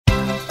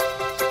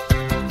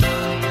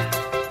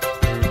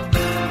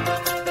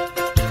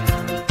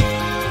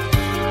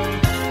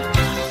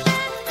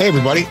Hey,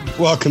 everybody.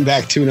 Welcome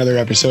back to another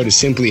episode of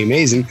Simply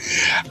Amazing.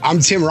 I'm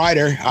Tim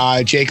Ryder.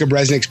 Jacob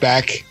Resnick's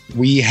back.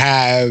 We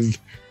have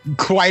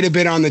quite a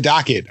bit on the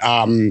docket.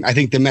 I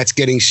think the Mets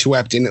getting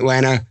swept in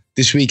Atlanta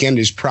this weekend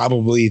is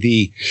probably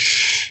the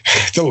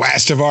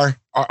last of our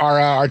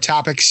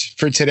topics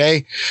for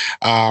today.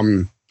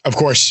 Of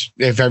course,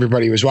 if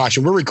everybody was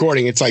watching, we're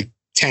recording. It's like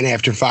 10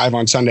 after 5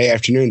 on Sunday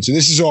afternoon. So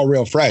this is all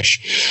real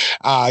fresh.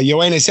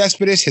 Yoenis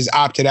Cespedes has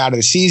opted out of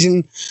the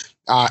season.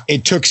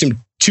 It took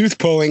some tooth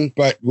pulling,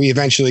 but we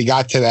eventually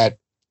got to that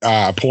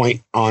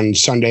point on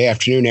Sunday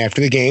afternoon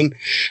after the game.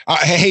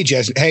 Hey,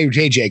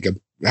 Jacob.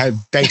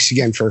 Thanks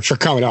again for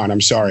coming on. I'm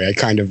sorry. I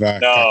kind of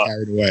got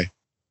carried away.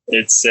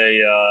 It's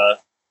a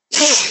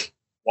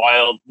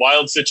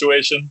wild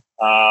situation.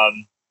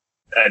 And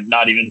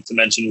not even to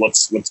mention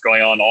what's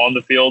going on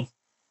the field.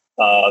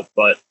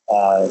 But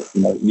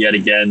yet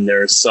again,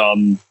 there's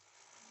something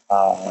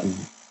off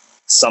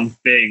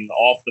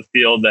the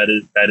field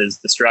that is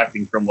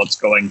distracting from what's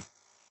going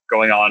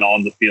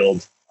on the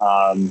field.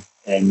 And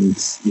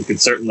you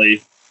could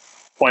certainly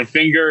point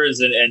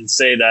fingers and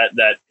say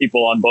that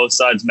people on both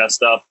sides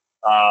messed up.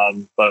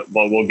 But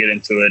we'll get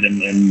into it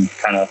and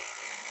kind of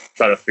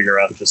try to figure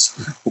out just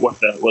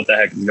what the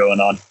heck is going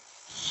on.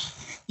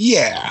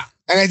 Yeah.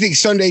 And I think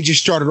Sunday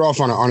just started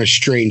off on a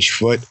strange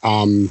foot.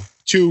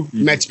 Two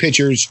Mets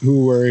pitchers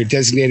who were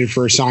designated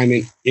for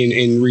assignment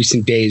in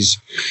recent days,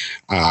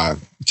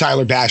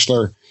 Tyler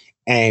Bassler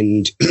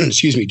and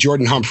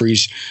Jordan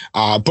Humphreys,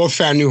 both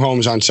found new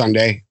homes on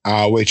Sunday,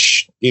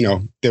 which,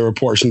 there were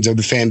portions of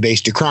the fan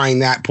base decrying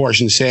that,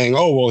 portion saying,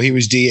 oh, well, he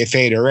was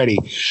DFA'd already.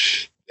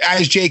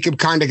 As Jacob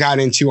kind of got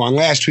into on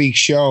last week's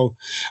show,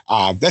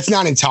 that's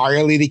not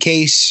entirely the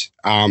case.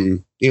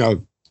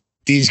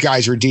 These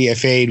guys were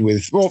DFA'd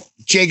with,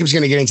 Jacob's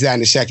going to get into that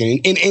in a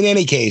second. In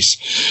any case,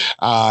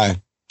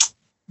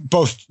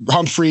 both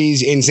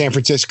Humphreys in San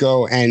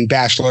Francisco and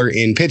Bassler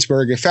in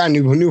Pittsburgh have found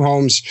new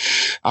homes.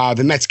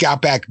 The Mets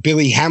got back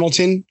Billy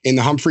Hamilton in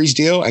the Humphreys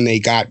deal, and they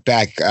got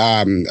back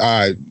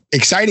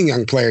exciting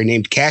young player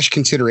named Cash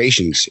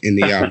Considerations in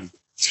the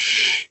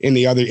in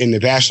the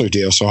Bassler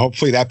deal. So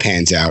hopefully that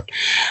pans out.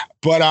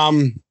 But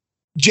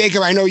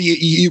Jacob, I know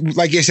you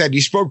like I said,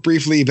 you spoke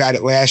briefly about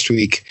it last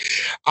week.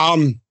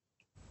 How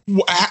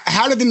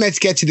did the Mets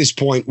get to this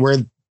point where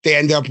they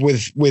end up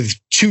with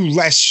two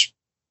less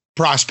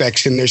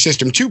prospects in their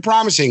system, two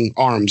promising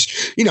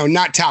arms,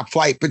 not top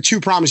flight, but two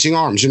promising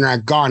arms, and are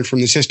gone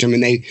from the system,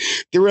 and they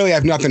really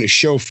have nothing to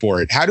show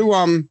for it? How do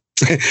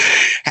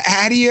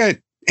you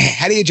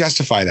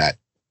justify that?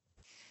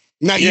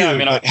 Not you,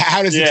 but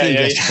how does the team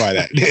justify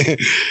that?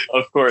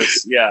 Of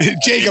course, yeah.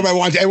 Jacob, I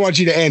want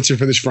you to answer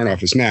for this front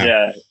office now.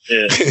 Yeah.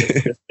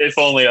 If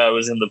only I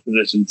was in the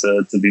position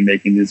to be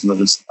making these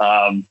moves.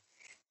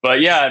 But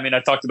yeah, I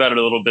talked about it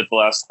a little bit the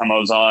last time I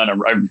was on. I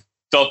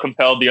felt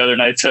compelled the other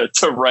night to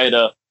write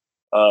a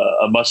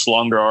much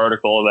longer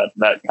article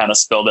that kind of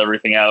spelled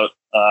everything out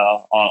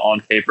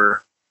on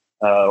paper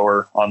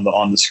or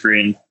on the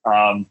screen.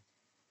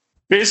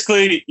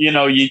 Basically,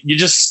 you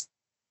just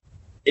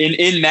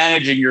in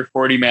managing your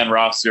 40-man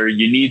roster,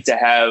 you need to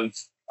have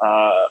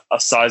a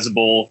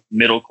sizable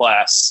middle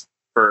class,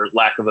 for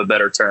lack of a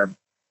better term.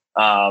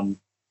 You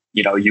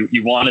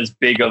want as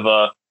big of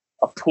a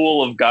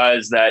pool of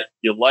guys that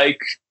you like,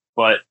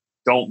 but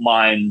don't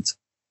mind,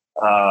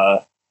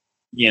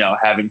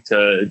 having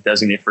to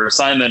designate for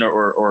assignment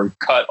or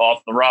cut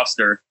off the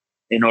roster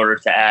in order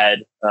to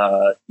add,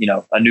 a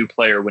new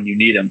player when you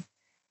need him.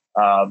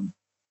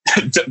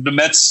 The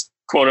Mets,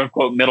 quote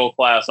unquote, middle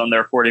class on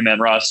their 40-man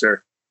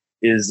roster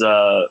is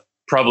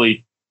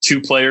probably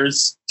two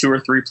or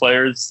three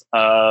players,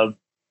 or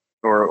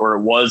it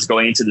was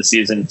going into the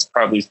season. It's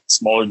probably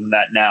smaller than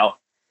that now.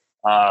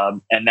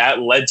 And that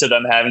led to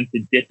them having to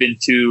dip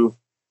into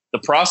the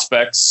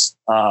prospects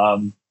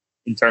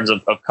in terms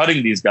of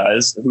cutting these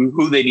guys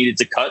who they needed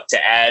to cut to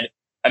add.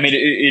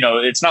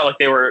 It's not like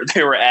they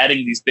were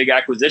adding these big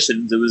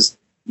acquisitions. It was,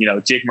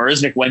 Jake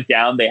Marisnick went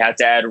down. They had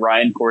to add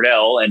Ryan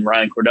Cordell, and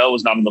Ryan Cordell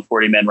was not on the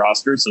 40-man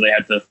roster, so they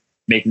had to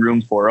make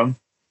room for him.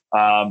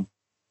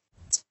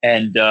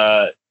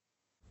 Eduardo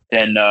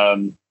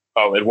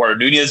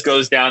Nunez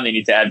goes down. They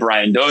need to add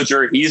Brian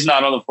Dozier. He's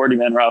not on the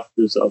 40-man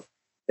roster, so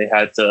they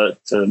had to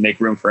make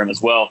room for him as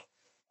well.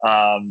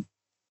 So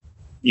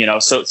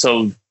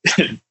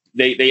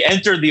they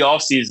entered the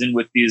offseason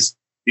with these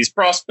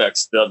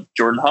prospects, the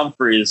Jordan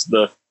Humphreys,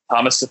 the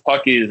Thomas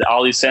Szapucki,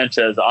 Ali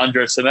Sanchez,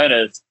 Andres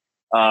Jimenez,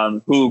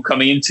 who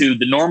coming into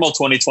the normal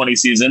 2020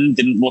 season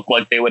didn't look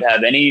like they would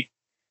have any,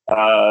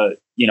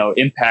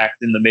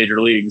 impact in the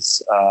major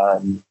leagues,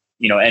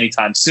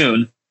 anytime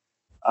soon.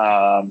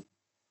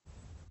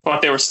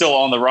 But they were still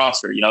on the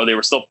roster. They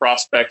were still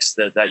prospects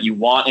that you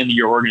want in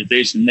your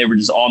organization. They were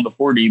just on the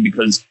 40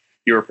 because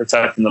you were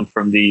protecting them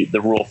from the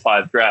Rule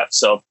 5 draft.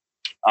 So,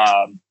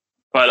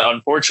 but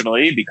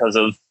unfortunately, because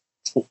of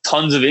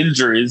tons of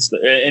injuries,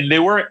 and they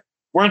weren't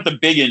the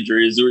big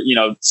injuries.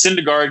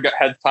 Syndergaard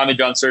had Tommy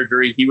John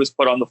surgery. He was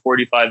put on the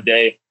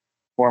 45-day,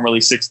 formerly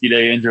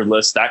 60-day injured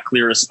list. That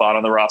cleared a spot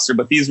on the roster.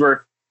 But these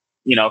were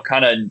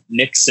kind of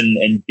nicks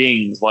and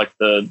dings, like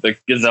the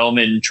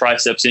Gazelman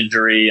triceps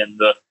injury and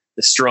the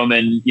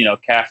Stroman,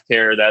 calf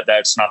tear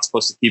that's not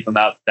supposed to keep him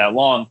out that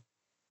long.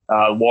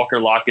 Walker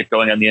Lockett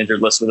going on the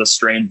injured list with a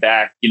strained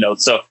back,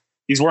 so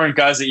these weren't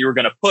guys that you were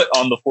going to put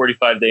on the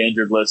 45-day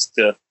injured list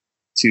to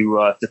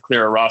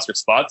clear a roster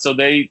spot. So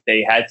they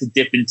had to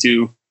dip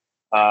into,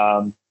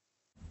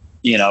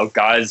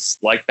 guys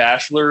like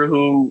Bachelor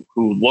who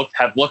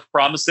have looked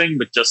promising,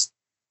 but just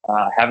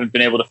haven't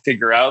been able to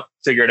figure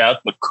it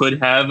out, but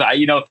could have.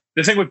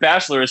 The thing with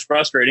Bachelor is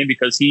frustrating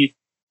because he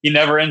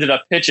never ended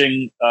up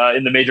pitching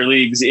in the major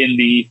leagues in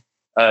the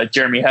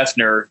Jeremy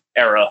Hefner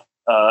era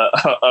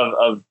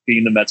of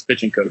being the Mets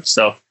pitching coach.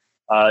 So,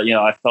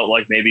 I felt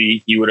like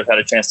maybe he would have had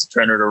a chance to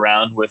turn it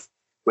around with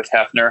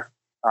Hefner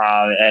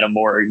and a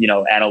more,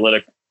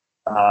 analytic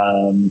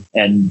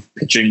and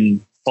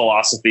pitching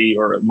philosophy,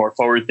 or more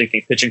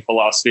forward-thinking pitching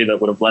philosophy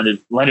that would have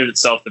lended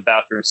itself to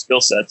Bachelor's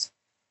skill sets.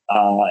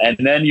 And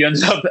then you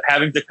ended up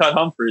having to cut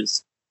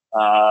Humphries.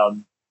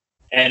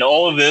 And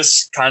all of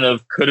this kind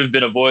of could have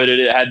been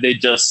avoided had they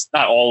just,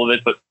 not all of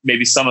it, but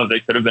maybe some of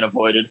it could have been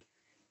avoided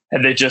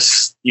had they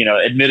just,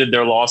 admitted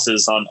their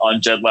losses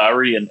on Jed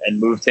Lowry and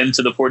moved him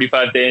to the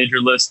 45-day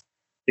injured list.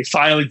 They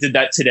finally did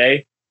that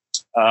today.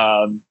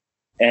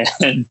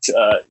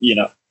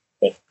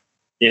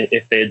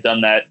 If they had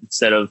done that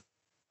instead of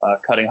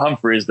cutting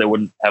Humphries, they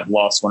wouldn't have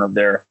lost one of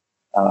their,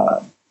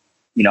 highly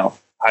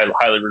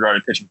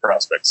regarded pitching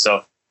prospects.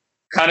 So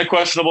kind of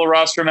questionable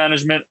roster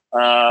management.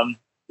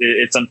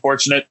 It's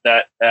unfortunate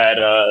that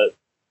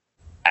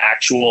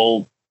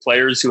actual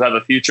players who have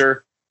a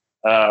future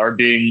are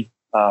being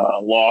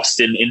lost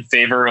in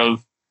favor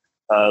of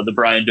the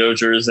Brian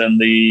Dozers and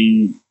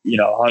the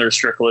Hunter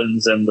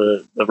Stricklands and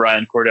the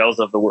Ryan Cordells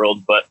of the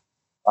world. But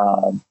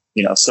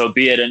so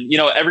be it. And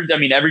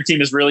every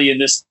team is really in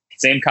this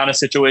same kind of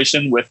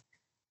situation with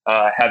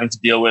having to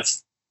deal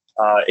with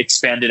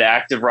expanded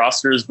active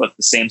rosters, but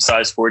the same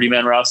size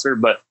 40-man roster.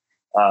 But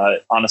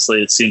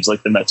honestly, it seems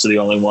like the Mets are the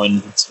only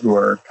ones who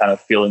are kind of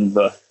feeling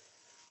the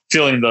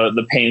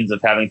pains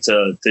of having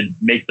to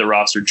make the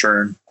roster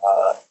churn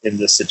in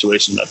this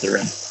situation that they're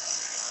in.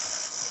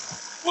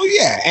 Well,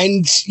 yeah.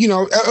 And,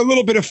 a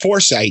little bit of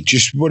foresight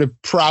just would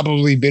have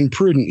probably been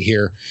prudent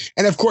here.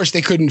 And of course,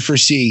 they couldn't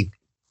foresee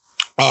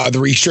the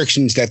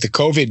restrictions that the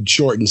COVID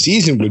shortened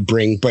season would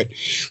bring. But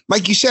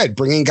like you said,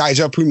 bringing guys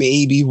up who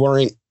maybe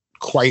weren't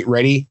quite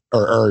ready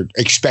or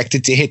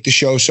expected to hit the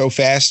show so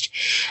fast.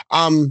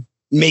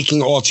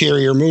 Making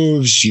ulterior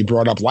moves. You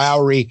brought up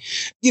Lowry.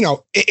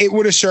 It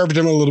would have served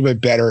him a little bit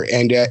better.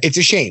 And it's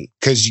a shame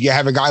because you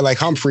have a guy like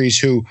Humphries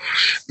who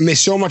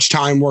missed so much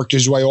time, worked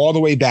his way all the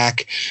way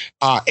back,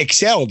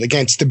 excelled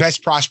against the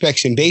best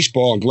prospects in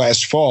baseball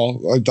last fall,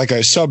 like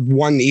a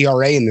sub-1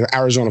 ERA in the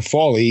Arizona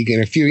Fall League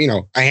and a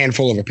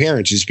handful of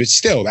appearances. But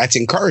still, that's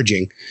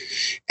encouraging.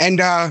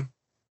 And I'm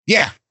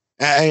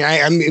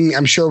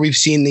sure we've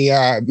seen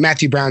the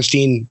Matthew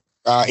Brownstein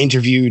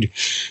interviewed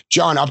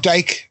John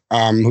Updike,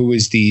 who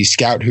was the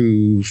scout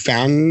who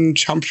found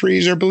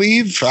Humphries, I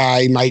believe.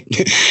 I might,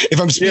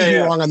 if I'm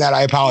speaking wrong on that,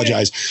 I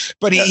apologize.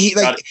 But he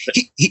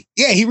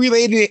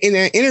relayed in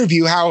an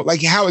interview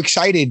how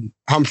excited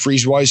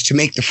Humphries was to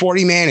make the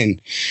 40-man,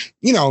 and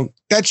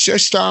that's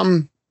just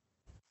I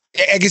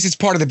guess it's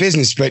part of the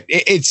business. But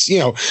it's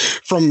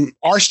from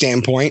our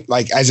standpoint,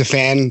 like as a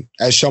fan,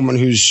 as someone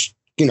who's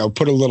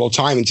put a little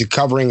time into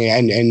covering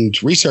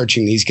and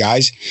researching these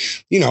guys.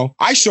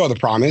 I saw the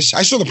promise.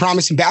 I saw the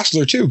promise in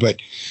Bachelor too, but,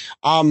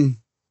 I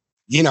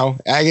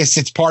guess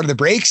it's part of the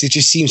breaks. It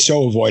just seems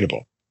so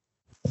avoidable.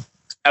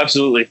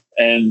 Absolutely.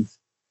 And,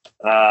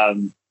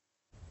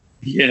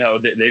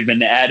 they've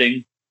been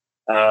adding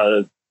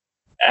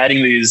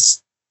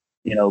these,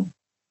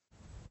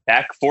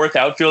 back fourth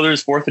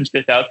and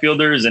fifth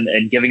outfielders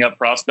and giving up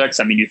prospects.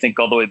 I mean, you think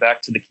all the way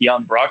back to the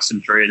Keon Broxton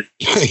trade.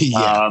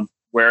 Yeah.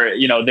 Where,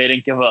 they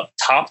didn't give up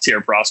top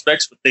tier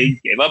prospects, but they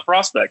gave up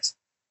prospects.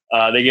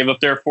 They gave up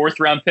their 4th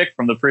round pick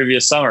from the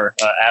previous summer,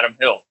 Adam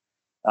Hill.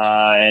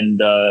 Then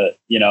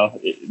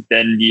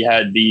you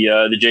had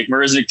the Jake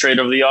Marisnick trade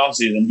over the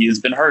offseason. He's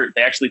been hurt.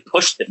 They actually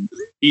pushed him.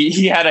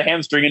 He had a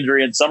hamstring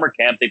injury in summer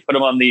camp. They put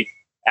him on the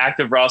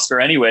active roster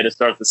anyway to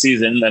start the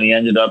season. Then he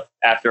ended up,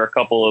 after a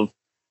couple of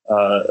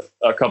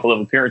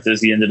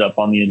appearances, he ended up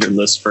on the injured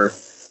list for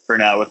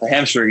now with a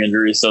hamstring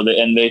injury. So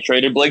they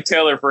traded Blake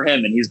Taylor for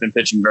him, and he's been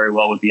pitching very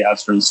well with the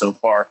Astros so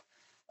far.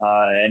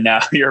 And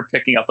now you're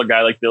picking up a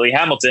guy like Billy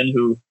Hamilton,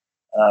 who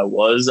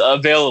was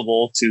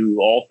available to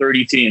all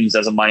 30 teams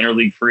as a minor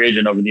league free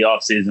agent over the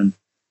offseason.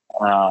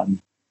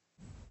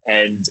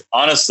 And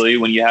honestly,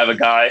 when you have a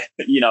guy,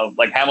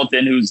 like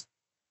Hamilton, who's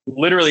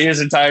literally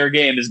his entire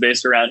game is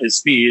based around his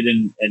speed,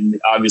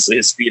 and obviously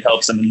his speed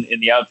helps him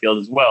in the outfield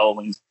as well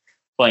when he's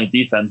playing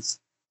defense.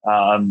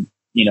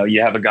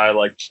 You have a guy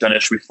like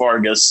Danesh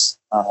Fargas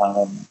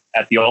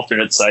at the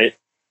alternate site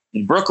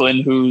in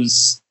Brooklyn,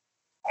 who's,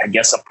 I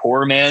guess, a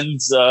poor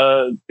man's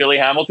Billy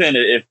Hamilton.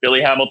 If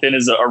Billy Hamilton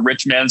is a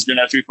rich man's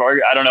Danesh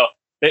Fargas, I don't know.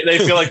 They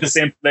feel like the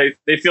same.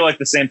 They feel like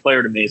the same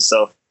player to me.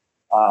 So,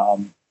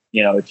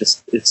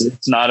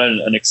 it's not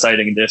an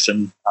exciting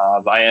addition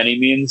by any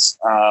means.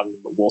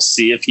 We'll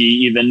see if he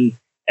even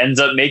ends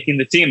up making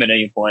the team at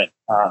any point.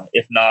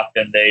 If not,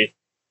 then they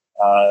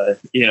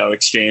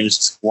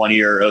exchanged 1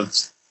 year of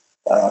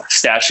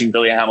stashing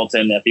Billy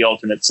Hamilton at the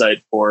alternate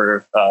site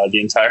for the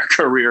entire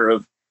career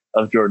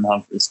of Jordan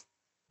Humphries.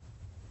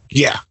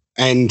 Yeah.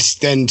 And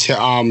then to,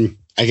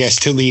 I guess,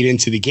 to lead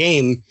into the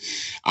game,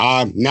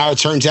 now it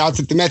turns out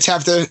that the Mets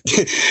have to,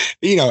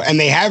 and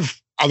they have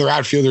other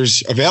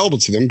outfielders available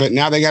to them, but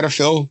now they got to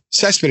fill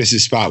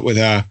Cespedes' spot with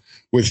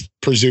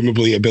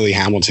presumably a Billy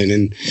Hamilton.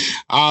 And,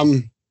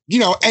 and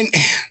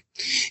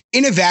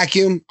in a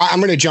vacuum, I'm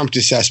going to jump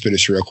to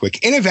Cespedes real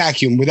quick. In a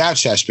vacuum, without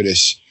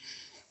Cespedes,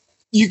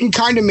 you can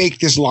kind of make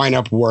this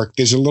lineup work.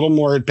 There's a little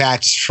more at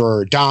bats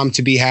for Dom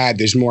to be had.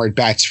 There's more at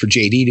bats for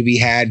JD to be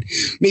had.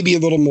 Maybe a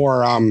little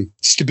more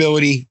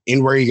stability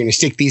in where you're going to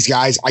stick these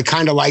guys. I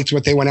kind of liked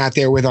what they went out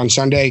there with on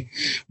Sunday.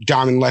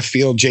 Dom in left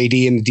field,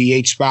 JD in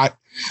the DH spot.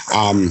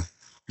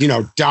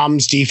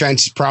 Dom's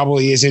defense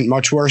probably isn't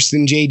much worse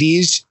than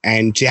JD's,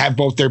 and to have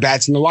both their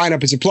bats in the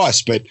lineup is a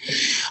plus. But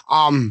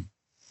I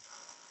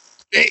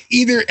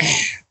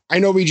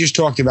know we just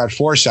talked about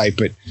foresight,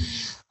 but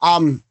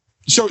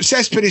so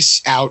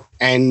Cespedes out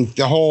and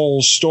the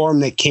whole storm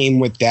that came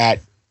with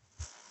that.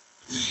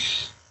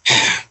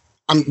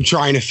 I'm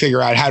trying to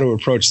figure out how to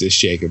approach this,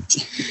 Jacob.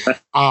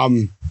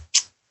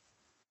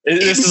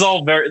 This is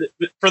all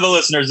for the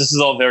listeners. This is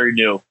all very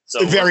new.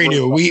 So very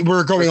new.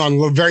 We're going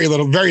on very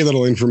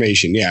little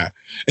information. Yeah.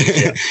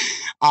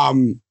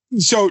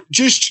 So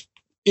just,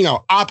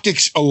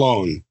 optics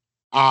alone.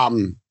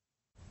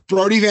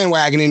 Brody Van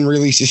Wagenen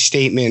released a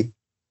statement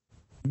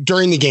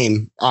during the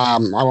game. I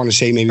want to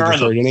say maybe the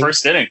third inning.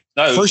 First inning.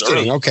 No, first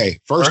inning.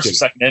 Okay. First inning.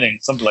 Second inning,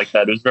 something like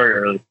that. It was very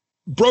early.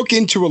 Broke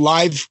into a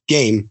live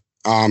game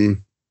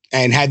and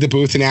had the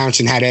booth announce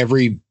and had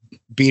every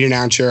beat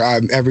announcer,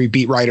 every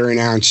beat writer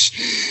announce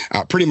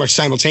pretty much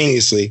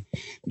simultaneously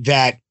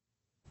that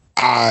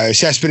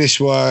Cespedes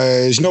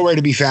was nowhere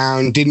to be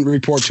found, didn't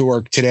report to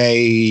work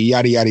today,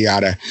 yada, yada,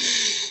 yada.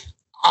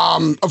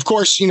 Of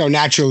course,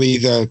 naturally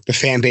the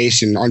fan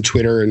base and on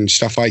Twitter and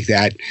stuff like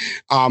that,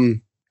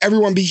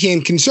 everyone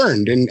became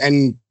concerned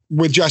and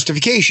with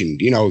justification,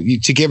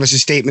 to give us a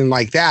statement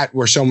like that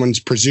where someone's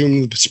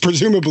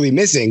presumably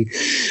missing.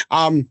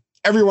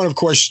 Everyone, of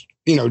course,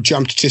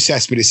 jumped to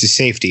Cespedes'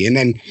 safety. And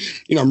then,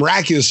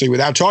 miraculously,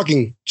 without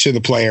talking to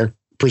the player,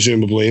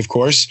 presumably, of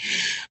course,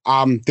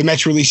 the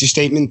Mets released a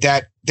statement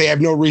that they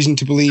have no reason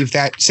to believe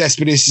that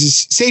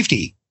Cespedes'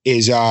 safety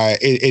is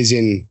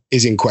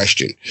in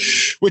question,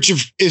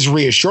 which is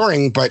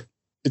reassuring, but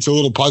it's a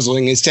little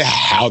puzzling as to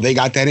how they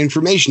got that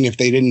information if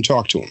they didn't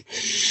talk to him.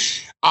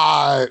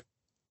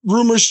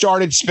 Rumors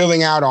started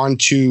spilling out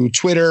onto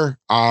Twitter.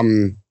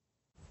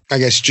 I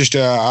guess just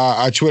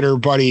a Twitter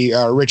buddy,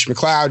 Rich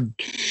McLeod,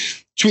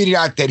 tweeted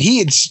out that he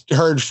had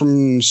heard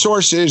from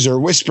sources or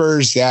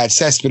whispers that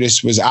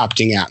Cespedes was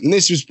opting out. And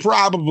this was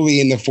probably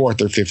in the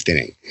fourth or fifth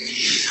inning.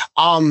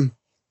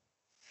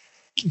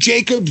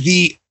 Jacob,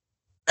 the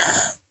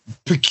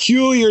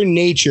peculiar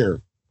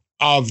nature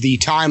of the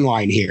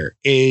timeline here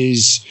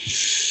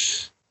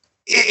it's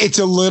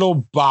a little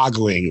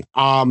boggling.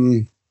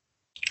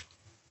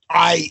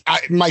 I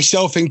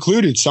myself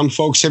included, some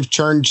folks have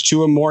turned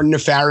to a more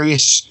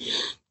nefarious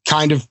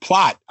kind of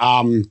plot.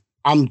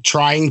 I'm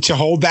trying to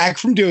hold back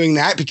from doing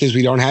that because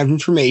we don't have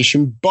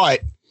information,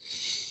 but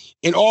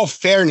in all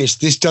fairness,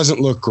 this doesn't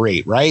look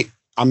great, right?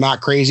 I'm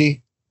not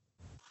crazy.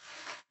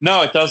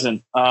 No, it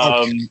doesn't.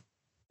 Okay.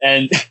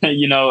 And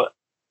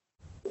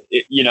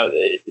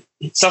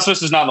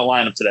Cespedes was not in the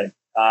lineup today.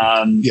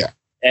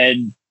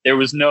 And there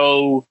was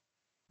no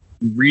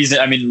reason.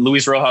 I mean,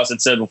 Luis Rojas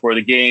had said before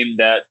the game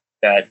that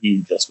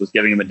he just was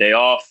giving him a day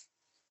off.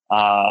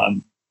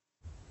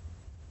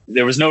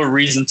 There was no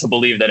reason to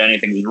believe that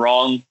anything was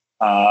wrong.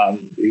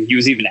 He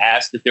was even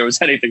asked if there was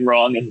anything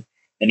wrong, and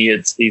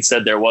he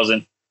said there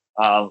wasn't.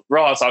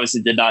 Rojas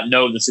obviously did not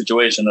know the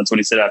situation. That's what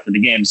he said after the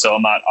game. So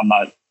I'm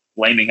not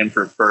blaming him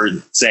for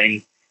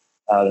saying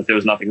that there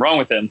was nothing wrong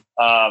with him.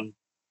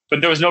 But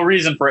there was no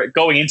reason for it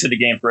going into the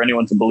game for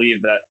anyone to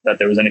believe that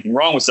there was anything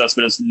wrong with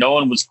Cespedes. No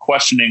one was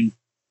questioning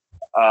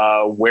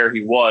where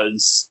he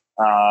was.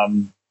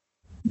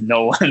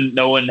 No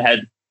one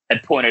had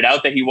pointed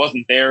out that he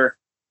wasn't there.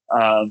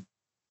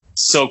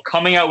 So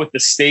coming out with the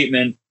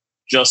statement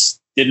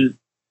just didn't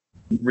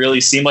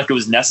really seem like it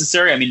was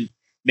necessary. I mean,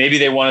 maybe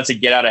they wanted to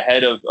get out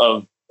ahead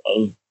of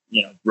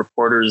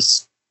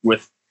reporters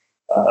with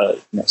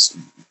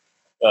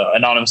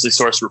anonymously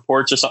sourced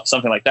reports or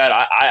something like that.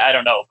 I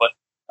don't know, but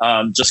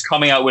just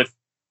coming out with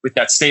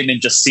that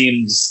statement just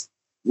seems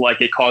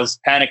like it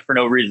caused panic for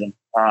no reason.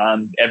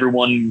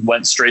 Everyone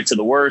went straight to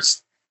the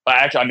worst. But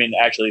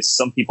actually,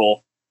 some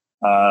people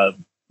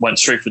went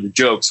straight for the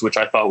jokes, which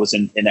I thought was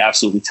in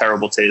absolutely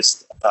terrible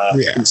taste,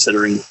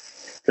 considering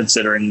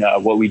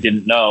what we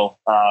didn't know.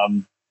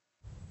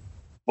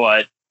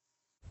 But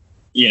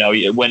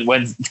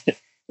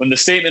when the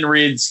statement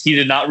reads, he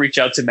did not reach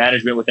out to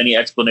management with any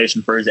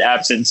explanation for his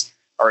absence.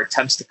 our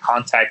attempts to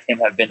contact him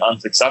have been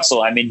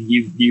unsuccessful. I mean,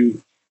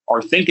 you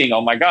are thinking,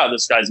 oh my God,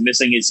 this guy's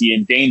missing. Is he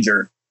in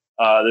danger?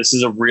 This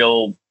is a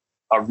real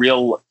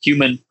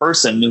human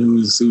person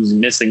who's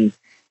missing,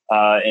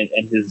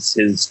 and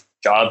his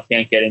job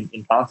can't get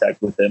in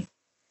contact with him.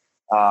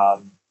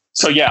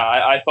 So yeah,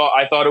 I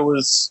thought it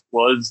was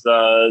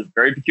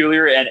very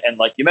peculiar, and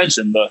like you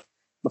mentioned, the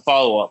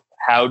follow up.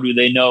 How do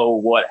they know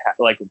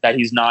that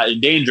he's not in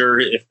danger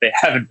if they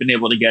haven't been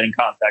able to get in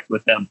contact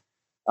with him?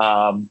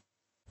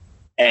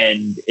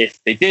 And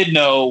if they did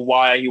know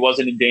why he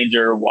wasn't in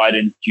danger, why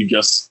didn't you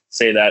just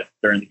say that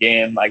during the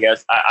game? I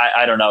guess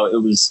I don't know.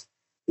 It was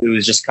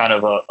just kind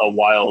of a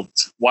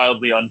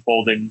wildly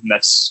unfolding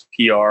Mets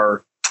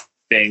PR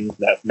thing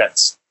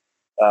that's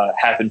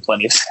happened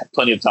plenty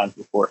of times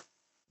before.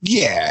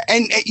 Yeah,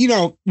 and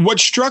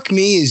what struck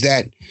me is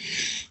that.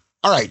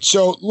 All right,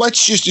 so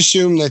let's just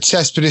assume that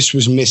Cespedes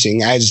was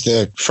missing, as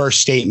the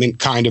first statement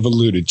kind of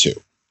alluded to.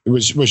 It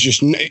was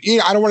just,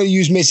 I don't want to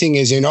use missing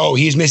as in, oh,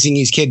 he's missing,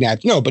 he's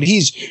kidnapped. No, but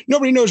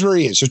nobody knows where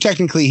he is. So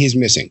technically he's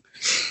missing.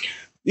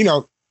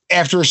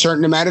 After a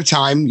certain amount of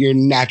time, your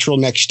natural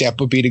next step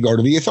would be to go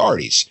to the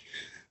authorities.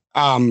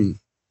 At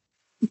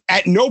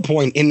no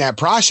point in that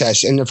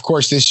process, and of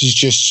course, this is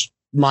just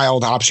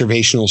mild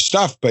observational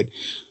stuff, but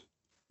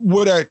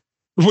would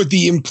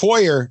the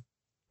employer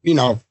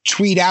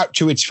tweet out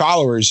to its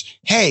followers,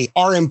 hey,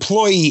 our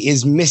employee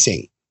is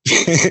missing.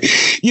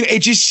 It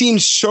just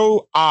seems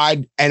so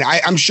odd. And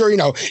I'm sure,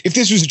 if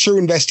this was a true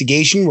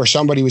investigation where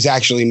somebody was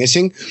actually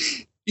missing,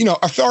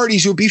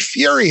 authorities would be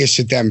furious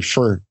at them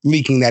for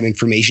leaking that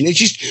information. It's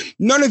just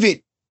none of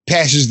it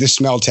passes the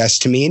smell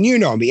test to me. And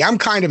me, I'm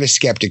kind of a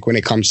skeptic when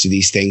it comes to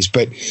these things,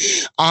 but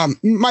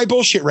my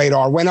bullshit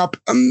radar went up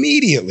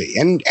immediately.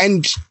 And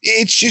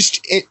it's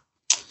just,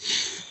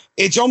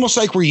 it's almost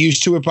like we're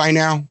used to it by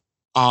now.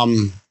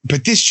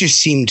 But this just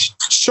seemed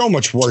so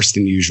much worse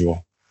than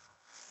usual.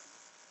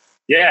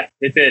 Yeah,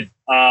 it did.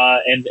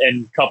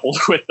 And coupled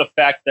with the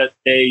fact that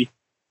they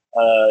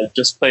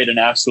just played an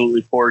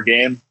absolutely poor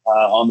game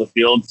on the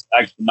field.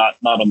 Actually, not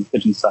on the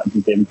pitching side,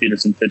 because David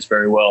Peterson pitched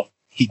very well.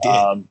 He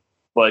did.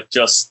 But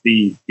just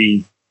the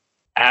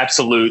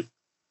absolute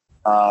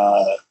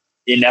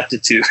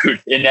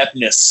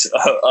ineptness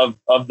of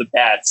the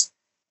Pats.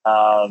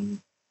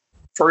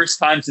 First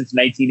time since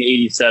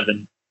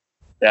 1987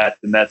 that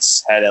the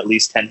Mets had at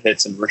least 10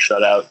 hits and were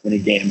shut out in a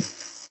game.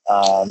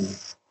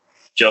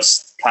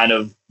 Just kind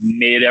of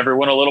made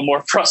everyone a little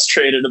more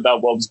frustrated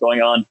about what was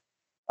going on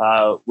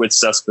with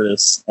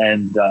Cespedes.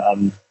 And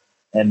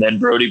then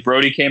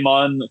Brody came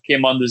on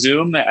the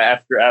Zoom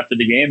after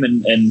the game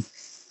and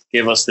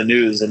gave us the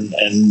news. And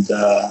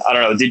I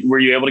don't know, were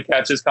you able to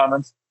catch his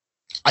comments?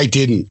 I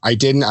didn't. I'd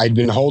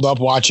been holed up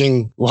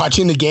watching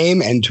the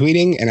game and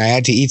tweeting, and I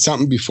had to eat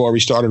something before we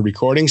started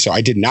recording, so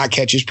I did not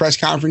catch his press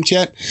conference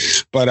yet.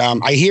 But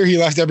I hear he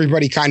left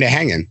everybody kind of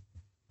hanging.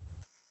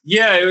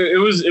 Yeah, it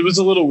was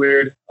a little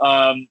weird.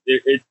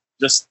 It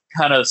just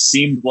kind of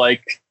seemed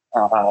like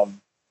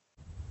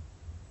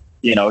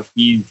he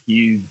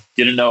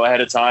didn't know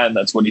ahead of time.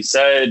 That's what he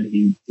said.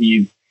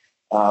 He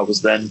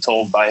was then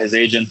told by his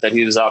agent that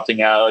he was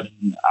opting out.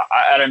 And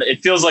I don't know.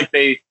 It feels like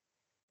they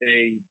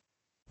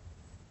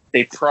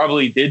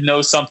probably did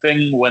know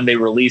something when they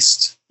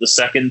released the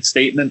second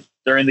statement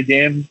during the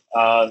game.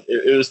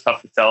 It was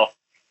tough to tell.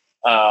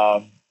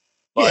 But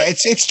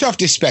it's tough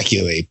to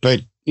speculate,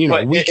 but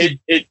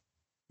it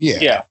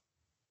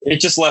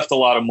just left a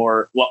lot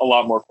more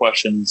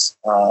questions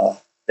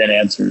than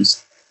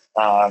answers.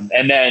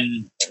 And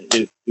then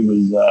it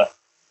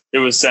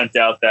was sent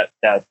out that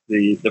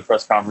the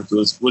press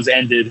conference was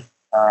ended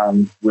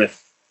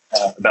with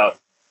about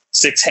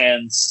 6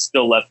 hands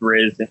still left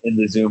raised in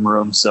the Zoom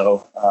room.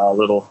 So a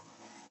little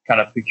kind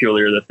of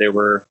peculiar that they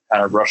were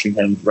kind of rushing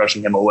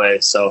him away.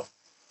 So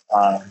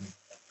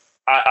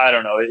I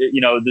don't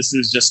know. This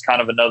is just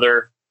kind of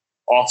another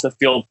off the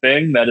field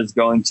thing that is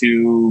going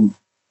to,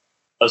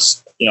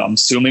 I'm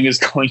assuming is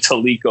going to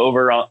leak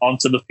over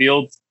onto the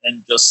field,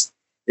 and just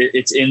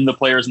it's in the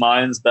players'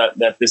 minds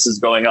that this is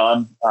going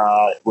on,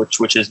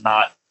 which is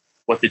not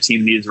what the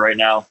team needs right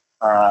now,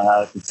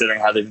 considering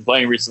how they've been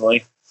playing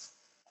recently.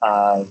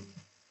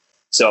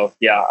 So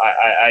yeah,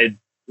 I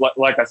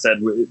like I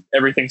said,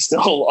 everything's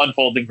still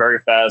unfolding very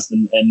fast,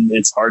 and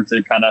it's hard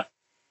to kind of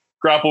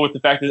grapple with the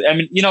fact that, I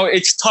mean,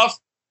 it's tough.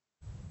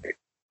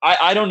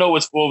 I don't know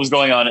what was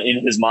going on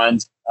in his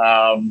mind.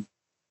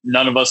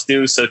 None of us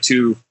do. So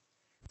to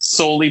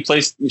solely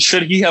place,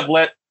 should he have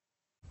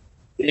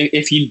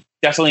if he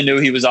definitely knew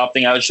he was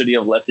opting out, should he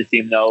have let the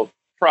team know?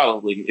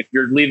 Probably. If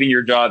you're leaving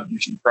your job, you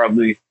should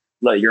probably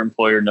let your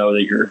employer know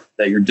that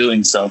you're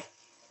doing so.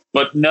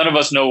 But none of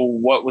us know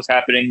what was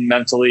happening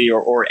mentally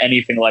or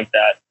anything like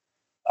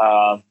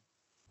that.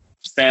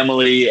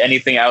 Family,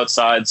 anything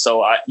outside.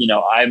 So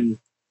I'm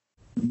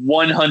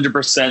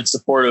 100%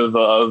 supportive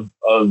of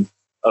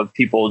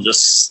people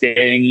just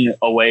staying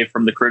away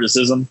from the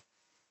criticism.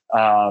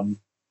 And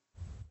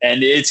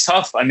it's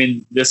tough. I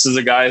mean, this is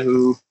a guy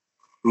who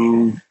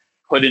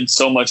put in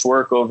so much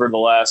work over the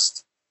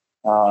last,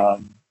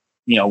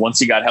 once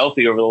he got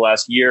healthy over the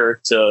last year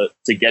to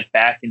get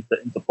back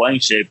into playing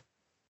shape,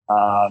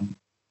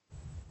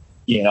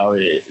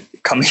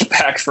 coming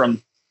back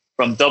from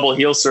double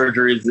heel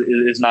surgery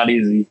is not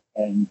easy.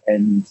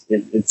 And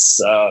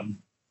it's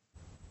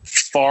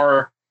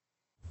far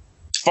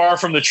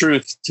from the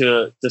truth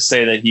to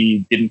say that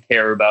he didn't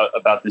care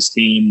about this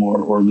team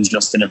or was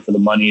just in it for the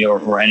money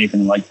or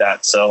anything like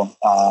that. So,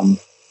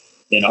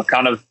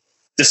 kind of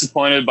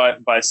disappointed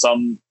by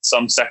some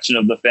section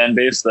of the fan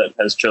base that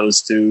has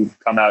chose to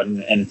come out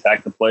and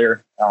attack the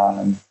player.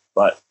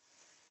 But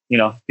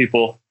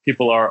people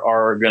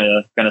are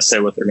gonna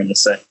say what they're gonna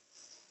say.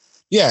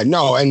 Yeah,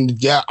 no, and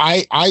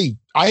I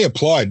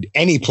applaud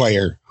any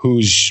player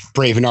who's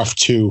brave enough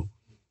to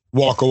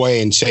walk away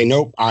and say,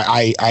 nope,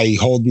 I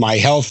hold my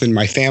health and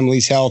my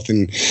family's health,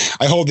 and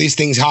I hold these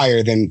things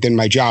higher than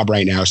my job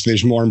right now. So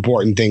there's more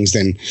important things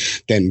than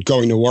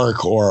going to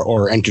work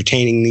or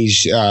entertaining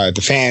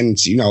the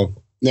fans,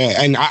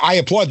 and I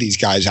applaud these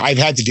guys. I've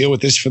had to deal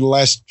with this for the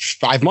last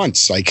 5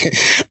 months. Like,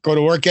 go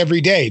to work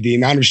every day. The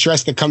amount of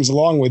stress that comes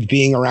along with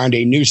being around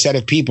a new set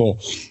of people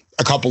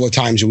a couple of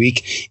times a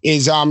week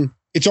is,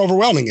 it's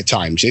overwhelming at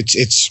times.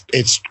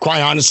 It's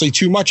quite honestly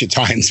too much at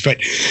times, but,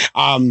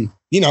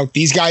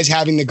 these guys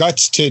having the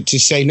guts to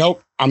say,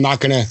 nope, I'm not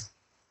going to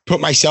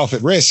put myself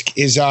at risk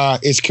is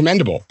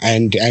commendable.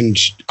 And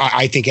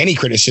I think any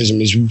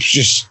criticism is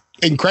just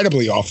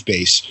incredibly off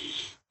base,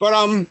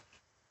 but,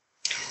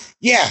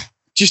 yeah,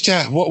 just,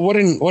 what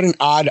an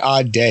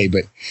odd day,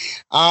 but,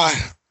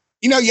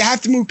 you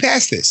have to move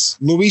past this.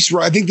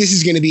 I think this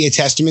is going to be a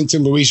testament to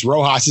Luis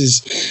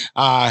Rojas's,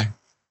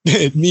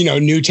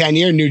 new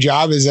tenure, new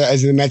job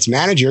as the Mets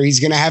manager. He's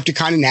going to have to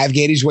kind of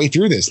navigate his way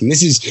through this. And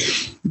this is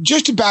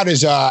just about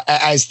as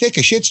thick a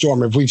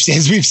shitstorm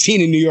as we've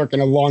seen in New York in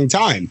a long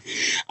time,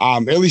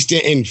 at least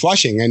in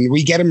Flushing. And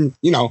we get them,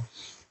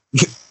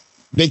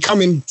 they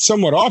come in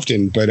somewhat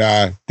often, but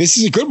this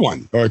is a good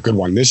one.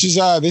 This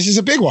is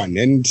a big one.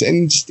 And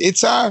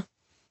it's, I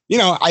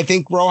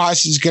think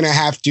Rojas is going to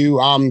have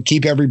to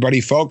keep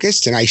everybody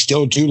focused. And I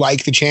still do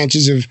like the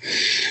chances of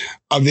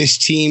this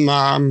team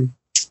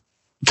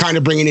kind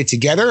of bringing it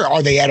together.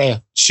 Are they at a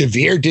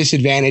severe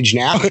disadvantage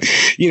now?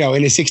 In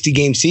a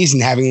 60-game season,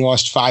 having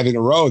lost 5 in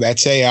a row,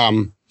 that's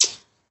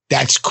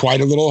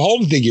quite a little hole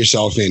to dig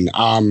yourself in.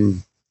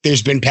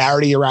 There's been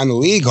parity around the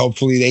league.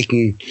 Hopefully they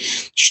can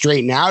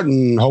straighten out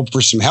and hope for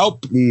some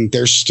help. And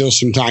there's still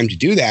some time to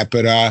do that.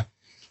 But,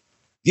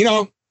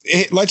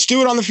 let's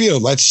do it on the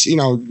field. Let's,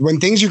 when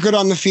things are good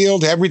on the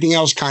field, everything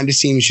else kind of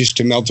seems just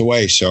to melt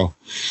away. So,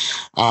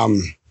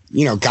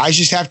 guys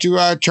just have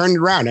to turn it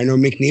around. I know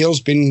McNeil's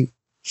been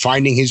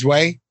finding his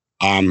way.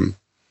 I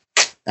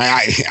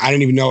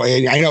don't even know.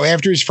 I know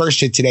after his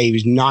first hit today, he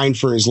was 9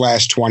 for his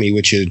last 20,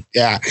 which is,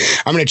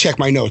 I'm going to check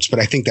my notes, but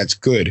I think that's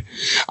good.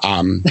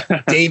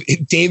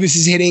 Davis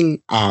is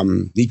hitting.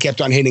 He kept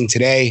on hitting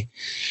today.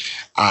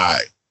 I'm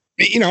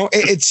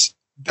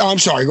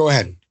sorry, go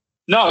ahead.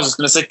 No, I was just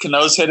going to say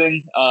Cano's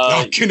hitting.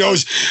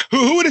 Cano's.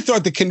 Who would have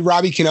thought that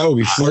Robbie Cano would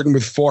be flirting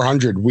with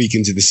 400 week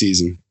into the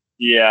season?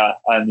 Yeah,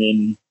 I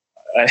mean,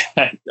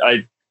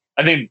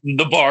 I think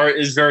the bar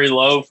is very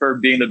low for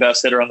being the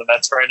best hitter on the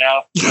Mets right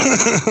now.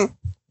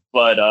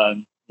 But,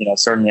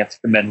 certainly have to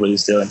commend what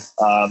he's doing.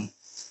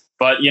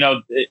 But,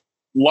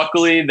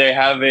 luckily they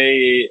have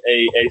a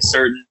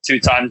certain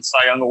 2-time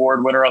Cy Young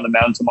Award winner on the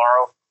mound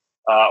tomorrow,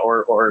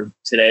 or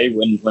today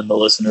when the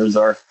listeners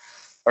are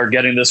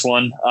getting this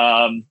one.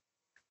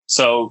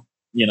 So,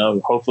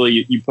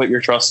 hopefully you put your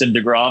trust in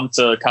DeGrom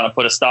to kind of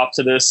put a stop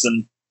to this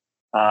and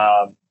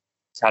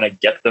kind of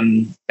get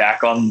them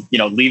back on,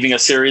 leaving a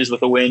series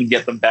with a win,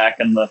 get them back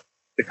in the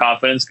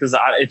confidence. Cause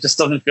it just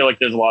doesn't feel like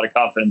there's a lot of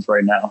confidence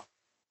right now.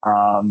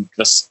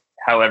 Just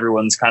how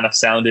everyone's kind of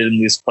sounded in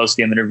these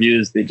post-game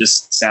interviews. They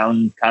just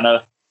sound kind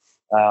of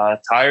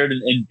tired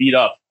and beat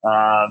up.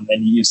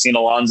 And you've seen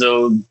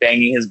Alonso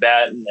banging his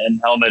bat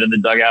and helmet in the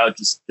dugout,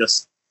 just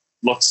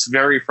looks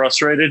very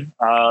frustrated.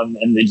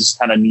 And they just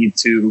kind of need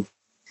to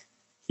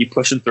keep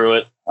pushing through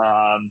it.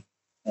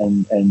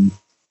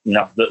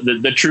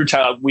 The true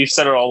talent, we've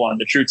said it all along,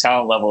 the true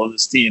talent level of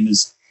this team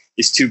is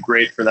too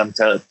great for them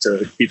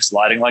to keep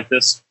sliding like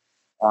this.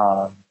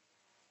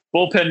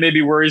 Bullpen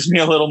maybe worries me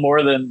a little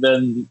more than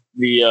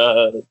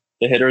the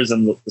hitters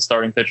and the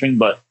starting pitching,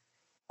 but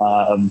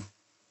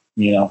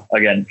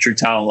again, true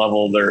talent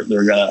level,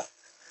 they're gonna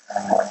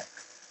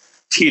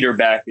teeter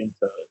back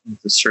into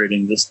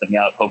straightening this thing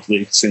out,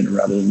 hopefully sooner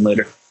rather than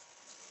later.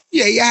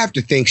 Yeah, you have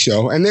to think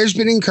so. And there's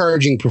been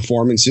encouraging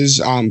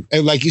performances. And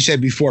like you said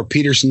before,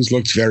 Peterson's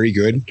looked very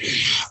good.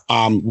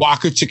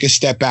 Walker took a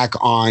step back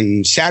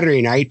on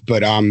Saturday night,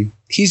 but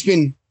he's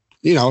been,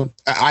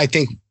 I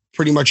think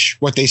pretty much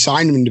what they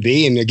signed him to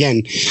be. And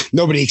again,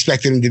 nobody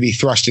expected him to be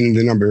thrust into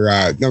the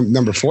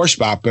number 4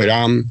 spot. But,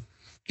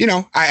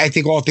 I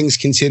think all things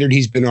considered,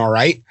 he's been all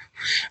right.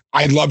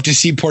 I'd love to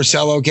see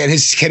Porcello get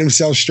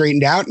himself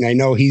straightened out. And I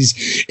know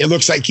it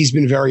looks like he's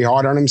been very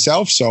hard on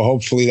himself. So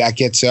hopefully that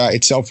gets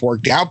itself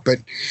worked out. But,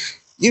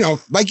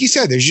 like you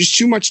said, there's just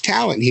too much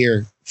talent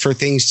here for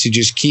things to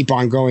just keep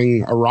on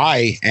going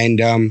awry. And,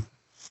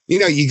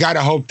 you got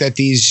to hope that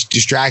these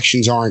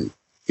distractions aren't,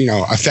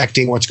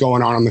 affecting what's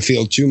going on the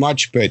field too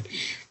much. But,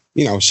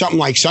 something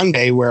like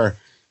Sunday where,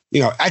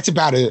 that's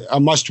about a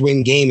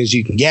must-win game as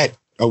you can get,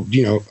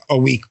 a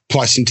week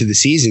plus into the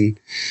season.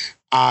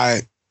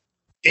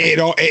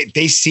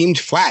 They seemed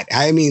flat.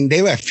 I mean,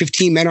 they left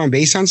 15 men on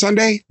base on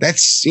Sunday.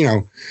 That's,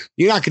 you're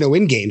not going to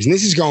win games. And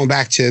this is going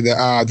back to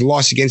the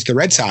loss against the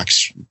Red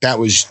Sox. That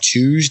was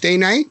Tuesday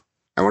night,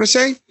 I want to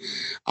say.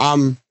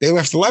 They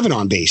left 11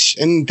 on base.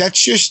 And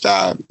that's just,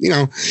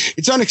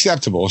 it's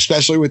unacceptable,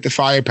 especially with the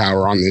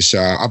firepower on this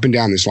up and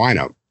down this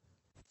lineup.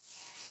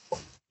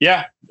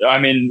 Yeah. I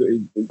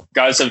mean,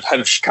 guys have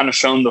kind of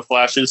shown the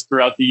flashes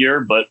throughout the year,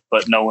 but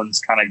no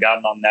one's kind of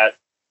gotten on that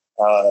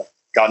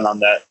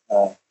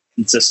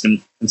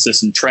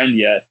consistent trend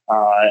yet.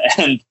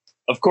 And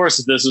of course,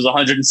 if this was a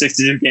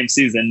 162 game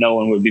season, no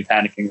one would be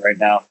panicking right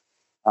now.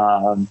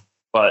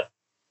 But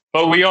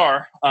we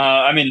are.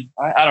 I mean,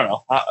 I don't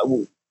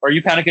know. Are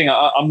you panicking?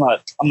 I'm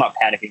not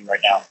panicking right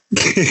now.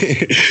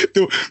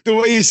 The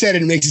way you said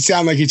it makes it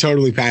sound like you're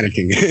totally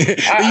panicking.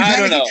 I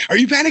don't know. Are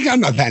you panicking? I'm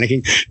not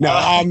panicking.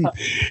 No,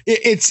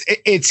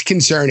 it's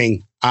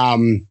concerning.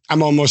 I'm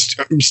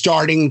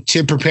starting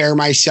to prepare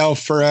myself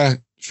for a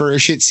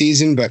shit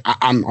season, but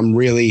I'm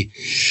really,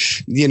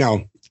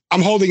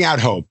 I'm holding out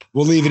hope.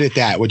 We'll leave it at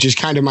that, which is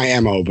kind of my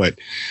MO. But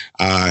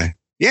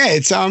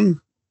it's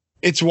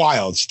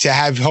wild to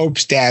have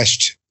hopes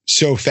dashed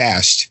so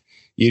fast.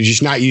 You're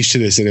just not used to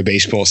this in a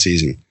baseball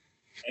season.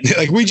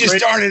 Like we just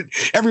started,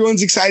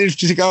 everyone's excited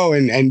to go,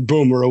 and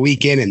boom, we're a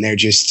week in, and they're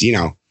just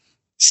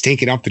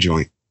stinking up the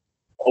joint.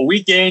 A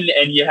week in,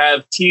 and you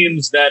have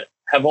teams that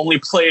have only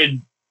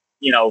played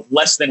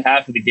less than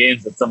half of the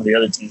games that some of the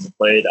other teams have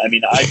played. I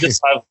mean, I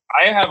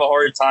have a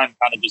hard time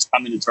kind of just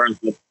coming to terms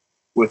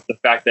with the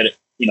fact that,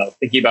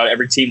 thinking about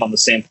every team on the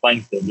same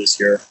playing field this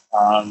year.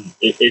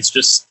 It's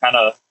just kind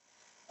of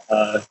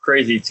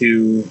crazy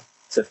to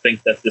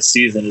think that this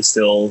season is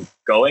still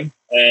going.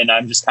 And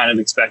I'm just kind of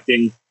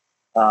expecting,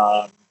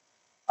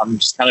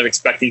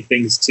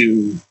 things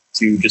to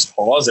just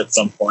pause at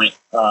some point,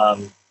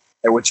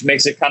 which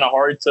makes it kind of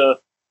hard to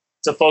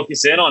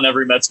focus in on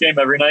every Mets game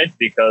every night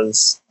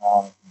because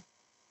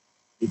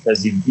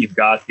you've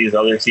got these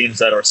other teams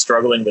that are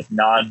struggling with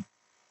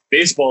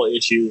non-baseball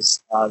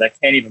issues that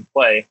can't even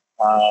play.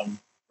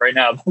 Right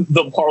now,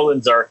 the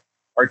Marlins are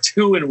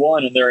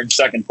 2-1 and they're in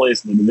second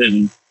place in the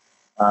division.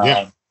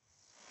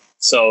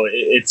 So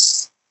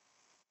it's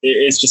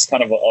just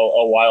kind of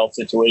a wild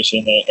situation,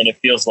 and it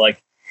feels like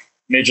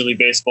Major League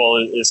Baseball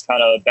is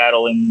kind of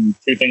battling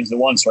two things at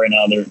once right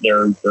now.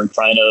 They're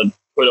trying to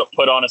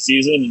put on a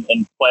season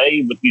and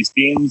play with these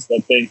teams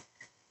that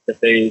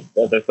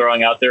they're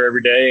throwing out there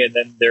every day, and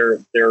then they're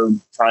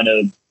trying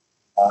to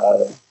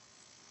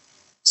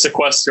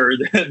sequester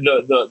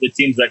the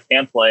teams that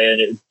can play, and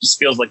it just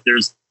feels like there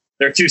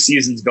are two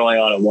seasons going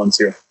on at once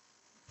here.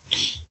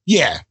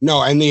 Yeah,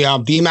 no, and the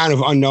amount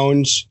of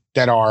unknowns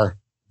that are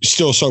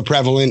still so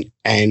prevalent.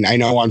 And I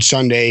know on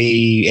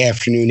Sunday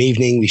afternoon,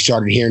 evening, we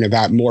started hearing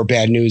about more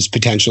bad news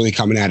potentially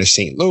coming out of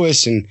St.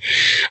 Louis. And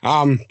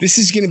this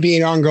is going to be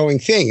an ongoing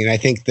thing. And I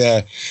think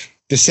the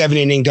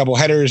 7-inning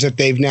doubleheaders that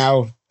they've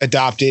now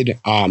adopted,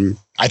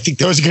 I think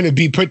those are going to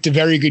be put to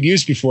very good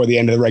use before the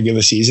end of the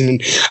regular season.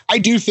 And I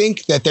do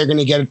think that they're going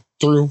to get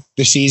through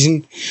the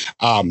season,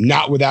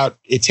 not without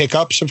its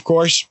hiccups, of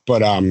course,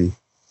 but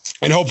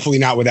and hopefully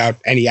not without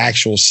any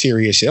actual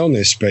serious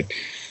illness. But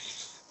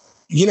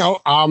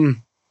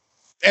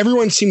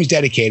everyone seems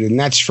dedicated, and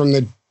that's from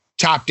the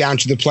top down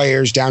to the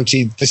players, down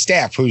to the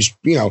staff, who's,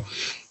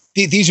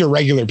 these are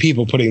regular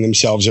people putting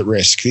themselves at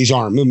risk. These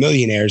aren't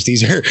millionaires.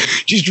 These are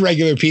just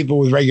regular people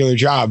with regular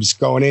jobs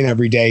going in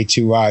every day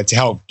to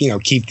help,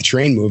 keep the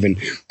train moving.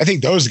 I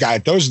think those are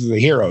the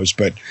heroes,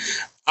 but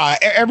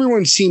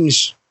everyone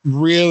seems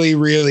really,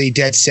 really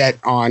dead set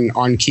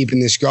on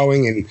keeping this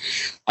going. And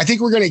I think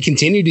we're going to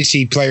continue to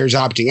see players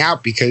opting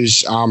out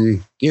because,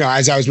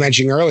 as I was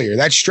mentioning earlier,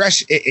 that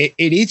stress, it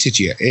eats at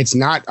you. It's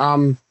not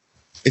an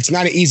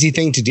easy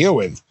thing to deal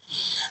with.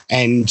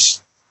 And,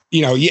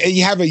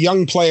 you have a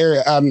young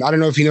player. I don't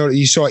know if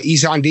you saw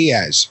Isan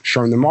Diaz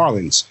from the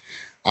Marlins.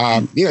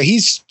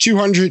 He's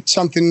 200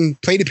 something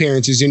plate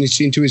appearances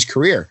into his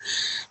career.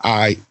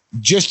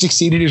 Just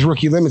exceeded his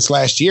rookie limits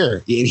last year,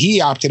 and he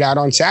opted out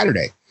on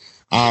Saturday.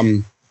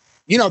 Think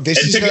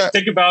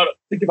about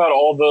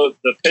all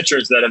the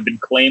pitchers that have been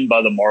claimed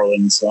by the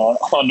Marlins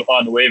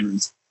on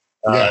waivers.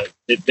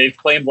 They've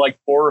claimed like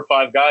 4 or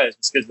 5 guys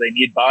just because they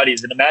need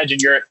bodies. And imagine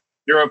you're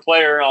a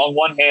player. On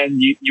one hand,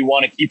 you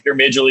want to keep your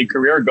major league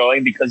career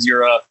going because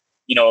you're a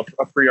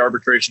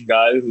pre-arbitration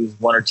guy who's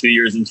 1 or 2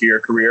 years into your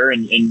career,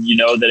 and you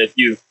know that if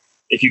you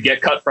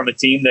get cut from a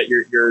team, that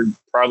you're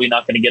probably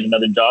not going to get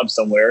another job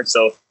somewhere.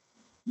 So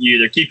you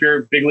either keep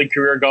your big league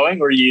career going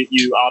or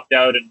you opt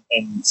out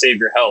and save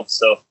your health.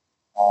 So,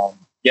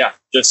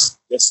 just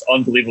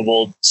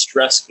unbelievable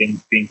stress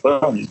being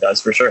put on these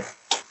guys for sure.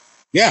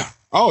 Yeah.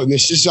 Oh, and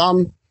this is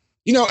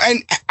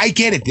And I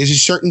get it. There's a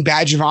certain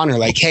badge of honor,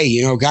 like,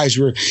 hey, guys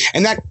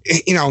and that,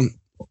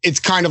 it's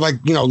kind of like,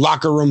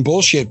 locker room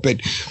bullshit,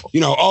 but,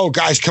 oh,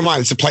 guys, come on,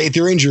 it's to play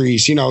through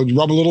injuries,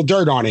 rub a little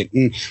dirt on it.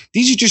 And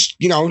these are just,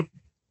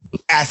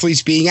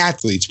 athletes being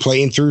athletes,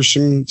 playing through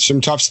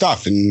some tough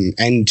stuff.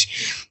 And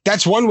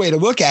that's one way to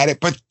look at it.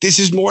 But this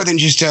is more than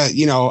just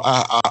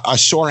a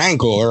sore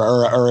ankle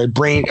or a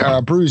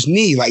bruised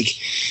knee. Like,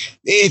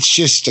 it's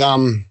just,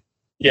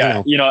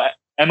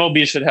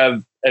 MLB should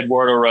have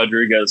Eduardo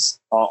Rodriguez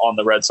on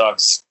the Red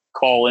Sox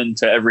call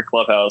into every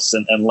clubhouse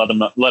and let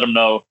him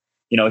know,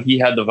 he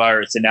had the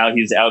virus and now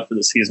he's out for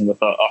the season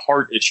with a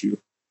heart issue.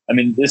 I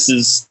mean, this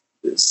is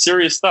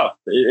serious stuff.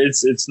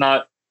 It's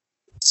not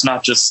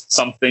just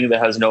something that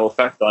has no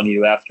effect on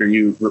you after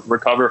you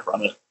recover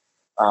from it.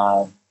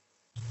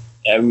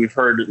 And we've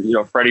heard,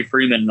 Freddie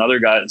Freeman and other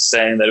guys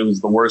saying that it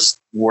was the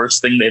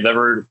worst thing they've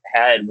ever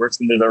had, worst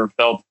thing they've ever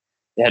felt.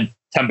 They had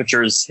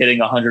temperatures hitting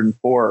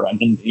 104. I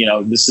mean,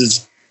 this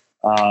is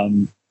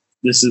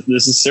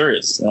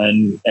serious,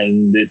 and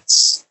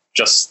it's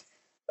just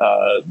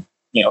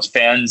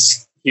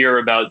fans hear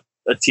about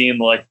a team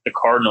like the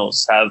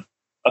Cardinals have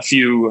a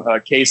few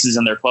cases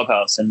in their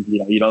clubhouse, and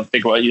you don't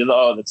think, well,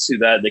 oh, that's too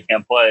bad, they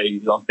can't play. You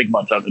don't think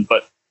much of it,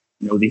 but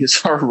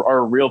these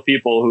are real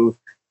people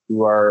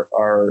who are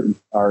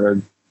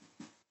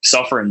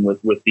suffering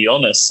with the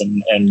illness,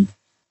 and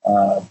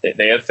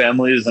they have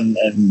families, and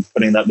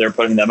they're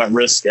putting them at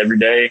risk every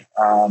day.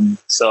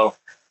 So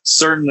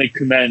certainly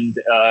commend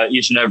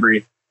each and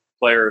every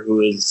player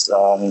who has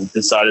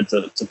decided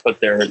to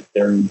put their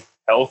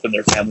health and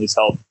their family's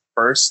health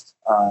first,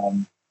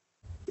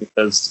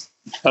 because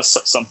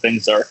some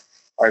things are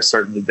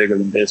certainly bigger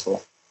than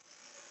baseball.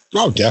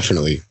 Oh,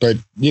 definitely. But,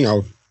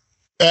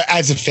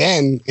 as a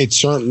fan, it's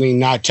certainly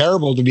not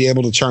terrible to be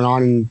able to turn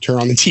on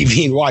the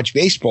TV and watch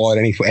baseball at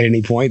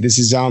any point. This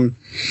is,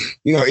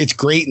 it's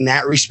great in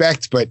that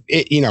respect, but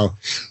it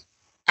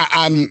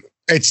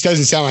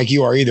doesn't sound like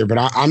you are either, but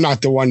I'm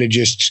not the one to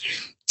just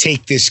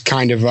take this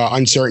kind of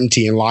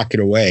uncertainty and lock it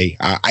away.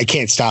 I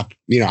can't stop,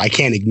 I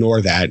can't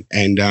ignore that.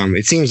 And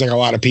it seems like a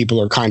lot of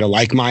people are kind of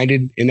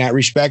like-minded in that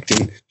respect.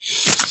 And,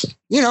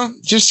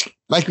 just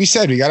like we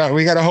said, we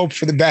gotta hope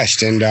for the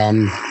best. And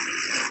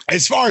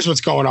as far as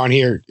what's going on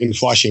here in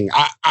Flushing,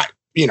 I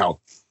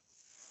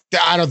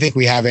don't think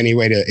we have any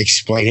way to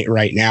explain it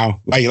right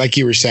now. Like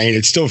you were saying,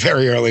 it's still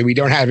very early. We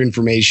don't have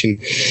information.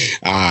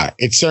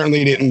 It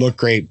certainly didn't look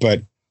great,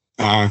 but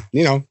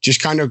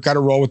just kind of got to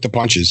roll with the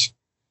punches.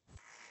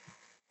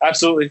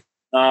 Absolutely.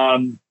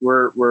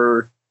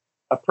 We're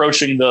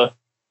approaching the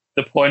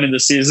point in the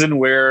season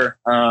where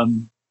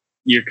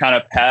you're kind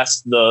of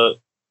past the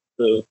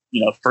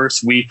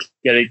first week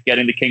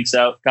getting the kinks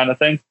out kind of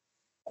thing.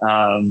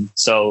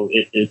 So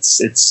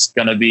it's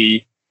going to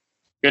be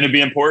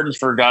important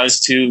for guys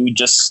to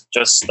just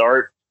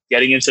start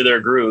getting into their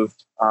groove.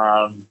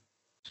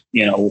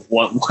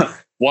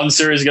 One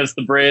series against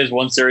the Braves,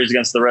 one series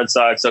against the Red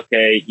Sox.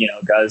 Okay,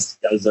 guys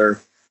are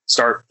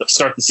start the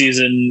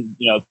season,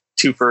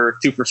 2 for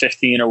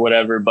 15 or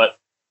whatever. But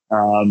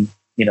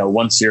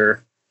once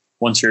you're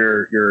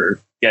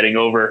getting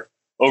over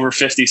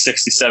 50,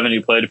 60, 70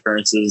 plate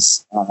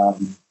appearances,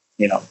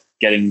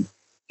 getting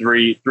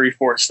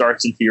 3-4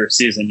 starts into your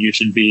season, you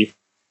should be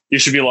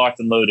locked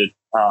and loaded.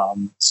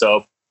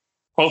 So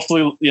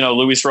hopefully,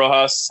 Luis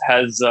Rojas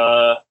has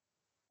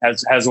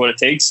what it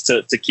takes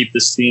to keep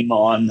this team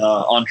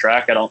on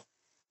track. I don't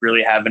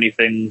really have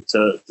anything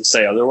to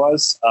say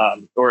otherwise,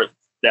 or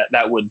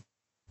that would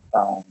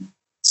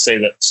say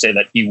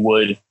that he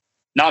would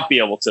not be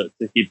able to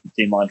keep the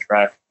team on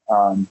track.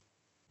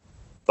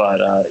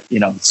 But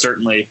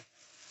certainly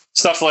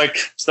stuff like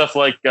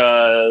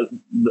the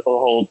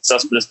whole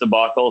Cespedes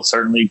debacle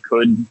certainly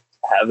could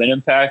have an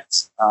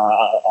impact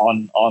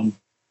on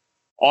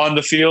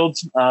the field,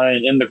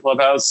 in the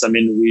clubhouse. I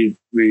mean,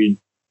 we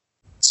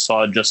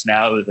saw just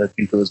now that I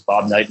think it was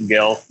Bob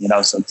Nightingale,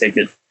 so take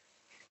it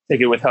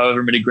with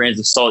however many grains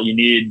of salt you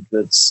need.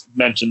 That's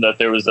mentioned that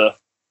there was a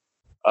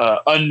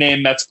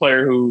unnamed Mets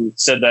player who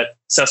said that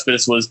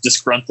Cespedes was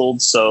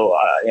disgruntled. So,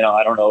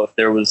 I don't know if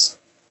there was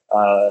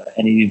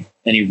any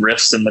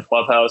rifts in the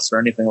clubhouse or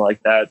anything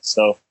like that.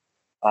 So,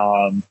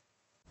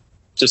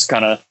 just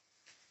kind of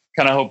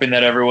hoping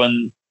that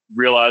everyone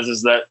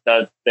realizes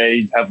that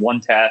they have one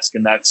task,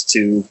 and that's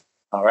to,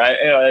 all right,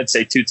 I'd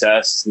say 2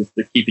 tasks, is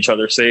to keep each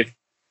other safe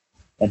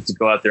and to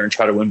go out there and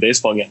try to win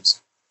baseball games.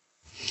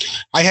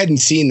 I hadn't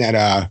seen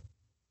that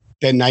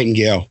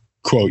Nightingale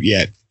quote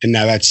yet, and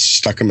now that's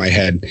stuck in my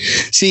head.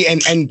 See,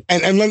 and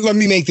let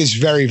me make this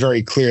very,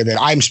 very clear that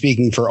I'm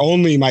speaking for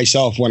only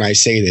myself when I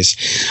say this.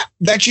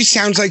 That just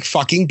sounds like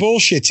fucking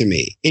bullshit to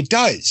me. It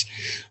does.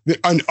 The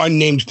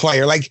unnamed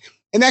player,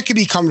 and that could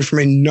be coming from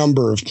a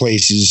number of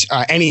places,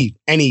 any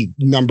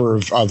number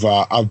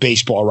of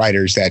baseball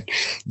writers that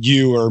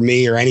you or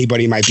me or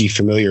anybody might be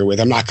familiar with.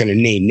 I'm not going to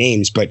name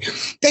names, but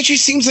that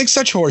just seems like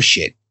such horse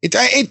shit.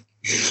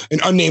 An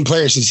unnamed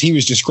player since he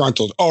was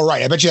disgruntled. Oh,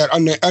 right. I bet you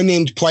that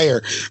unnamed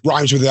player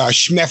rhymes with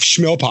Schmef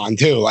Schmilpon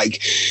too.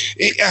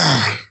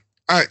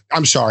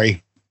 I'm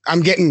sorry.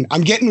 I'm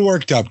getting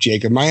worked up,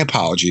 Jacob. My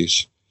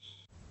apologies.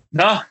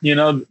 No,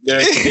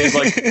 there's days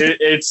like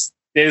it's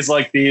days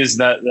like these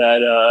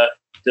that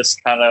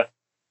just kind of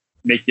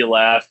make you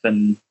laugh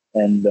and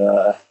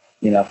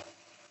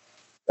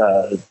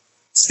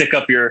stick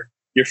up your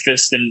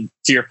fist to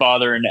your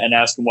father and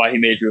ask him why he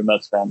made you a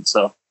Mets fan.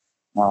 So,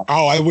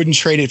 I wouldn't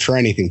trade it for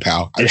anything,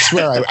 pal. I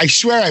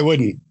swear I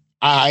wouldn't.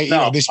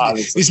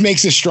 This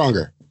makes us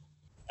stronger.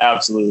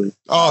 Absolutely.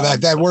 Oh,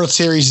 that World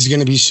Series is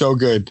going to be so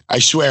good. I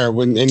swear,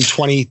 when in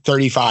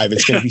 2035,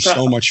 it's going to be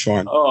so much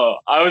fun. Oh,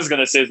 I was going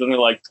to say something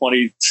like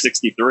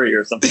 2063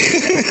 or something.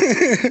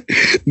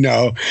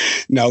 No,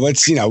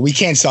 let's, we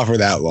can't suffer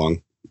that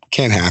long.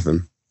 Can't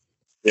happen.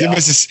 Yeah.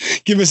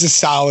 Give us a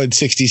solid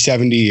 60,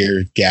 70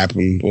 year gap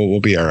and we'll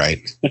be all right.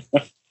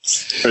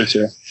 For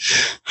sure.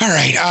 All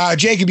right.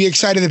 Jacob, you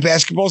excited that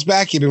basketball's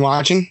back? You've been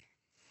watching?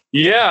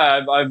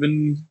 Yeah, I've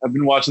been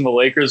watching the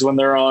Lakers when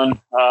they're on.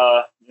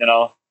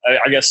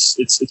 I guess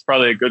it's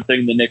probably a good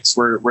thing the Knicks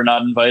were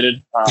not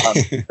invited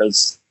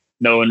because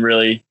no one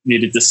really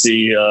needed to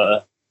see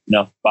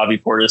Bobby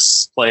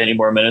Portis play any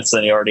more minutes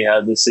than he already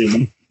had this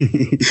season.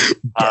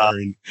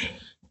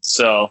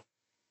 So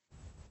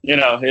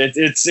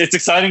it's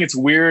exciting. It's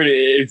weird.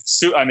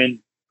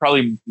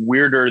 Probably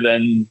weirder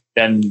than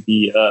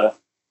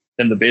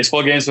the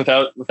baseball games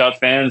without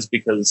fans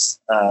because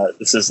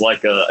this is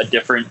like a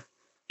different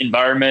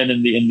environment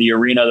in the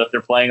arena that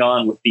they're playing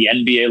on with the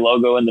NBA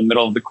logo in the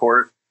middle of the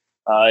court.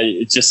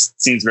 It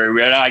just seems very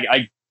weird.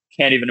 I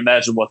can't even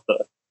imagine what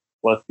the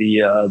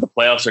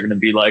playoffs are going to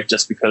be like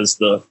just because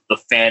the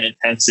fan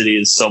intensity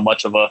is so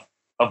much of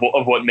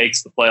what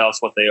makes the playoffs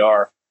what they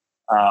are.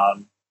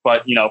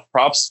 But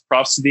props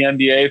to the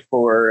NBA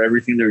for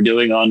everything they're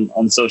doing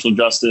on social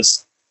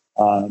justice.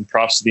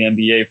 Props to the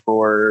NBA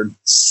for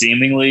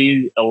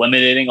seemingly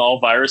eliminating all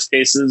virus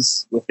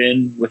cases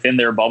within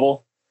their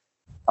bubble.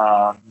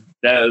 The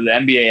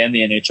NBA and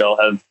the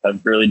NHL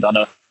have really done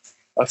a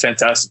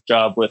fantastic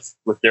job with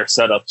their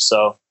setup.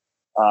 So,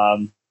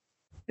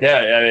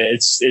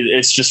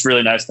 it's just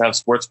really nice to have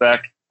sports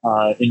back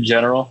in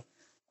general.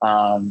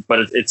 But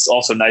it's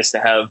also nice to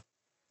have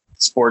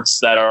sports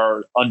that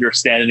are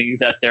understanding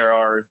that there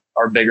are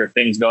bigger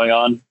things going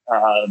on,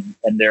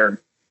 and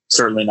they're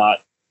certainly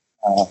not,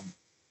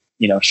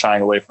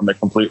 shying away from it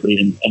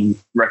completely and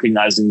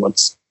recognizing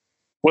what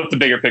the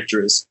bigger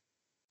picture is.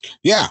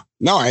 Yeah,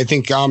 no, I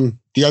think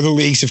the other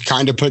leagues have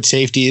kind of put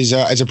safety as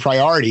a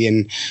priority,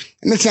 and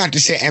that's not to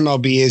say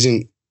MLB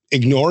isn't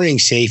ignoring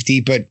safety,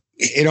 but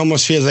it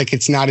almost feels like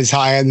it's not as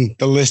high on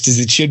the list as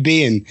it should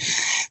be, and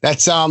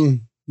that's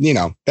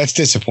that's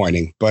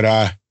disappointing.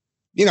 But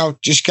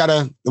just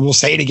we'll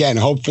say it again,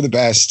 hope for the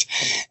best,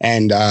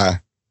 and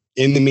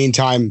in the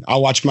meantime,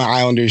 I'll watch my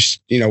Islanders,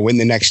 win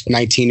the next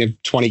 19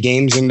 of 20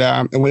 games and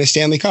win a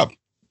Stanley Cup.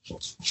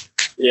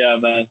 Yeah,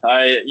 man.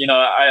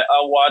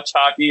 I'll watch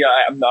hockey.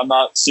 I'm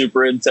not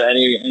super into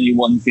any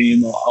one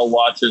team. I'll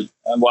watch it.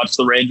 I watched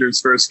the Rangers'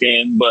 first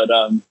game, but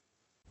I'm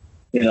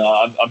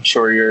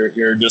sure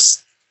you're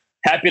just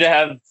happy to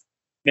have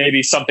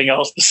maybe something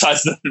else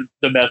besides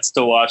the Mets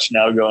to watch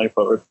now going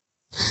forward.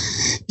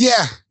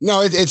 Yeah,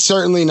 no, it's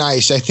certainly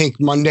nice. I think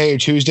Monday or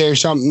Tuesday or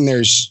something,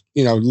 there's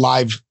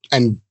live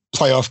and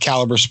playoff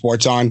caliber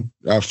sports on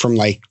from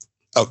like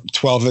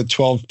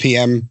 12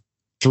 p.m.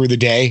 through the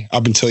day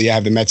up until you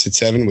have the Mets at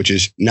 7, which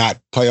is not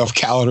playoff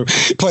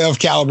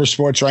caliber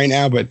sports right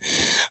now. But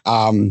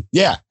I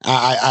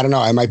don't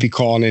know. I might be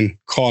calling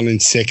in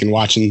sick and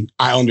watching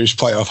Islanders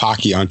playoff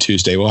hockey on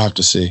Tuesday. We'll have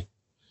to see.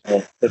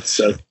 Yeah, that's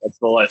the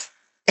life.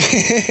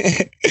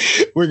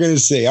 We're going to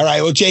see. All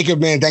right. Well, Jacob,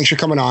 man, thanks for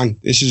coming on.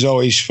 This is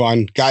always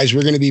fun. Guys,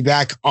 we're going to be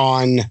back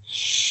on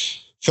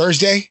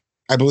Thursday.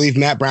 I believe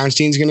Matt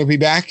Brownstein's going to be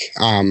back.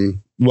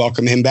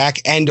 Welcome him back.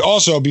 And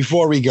also,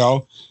 before we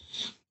go,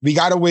 we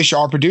got to wish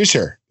our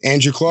producer,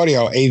 Andrew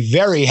Claudio, a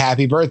very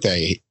happy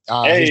birthday.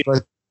 Hey.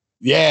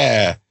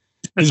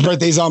 His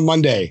birthday's on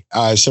Monday.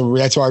 So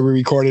that's why we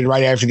recorded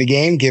right after the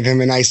game. Give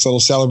him a nice little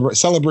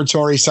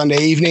celebratory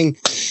Sunday evening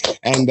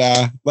and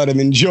let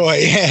him enjoy.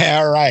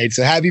 Yeah, all right.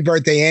 So happy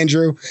birthday,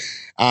 Andrew.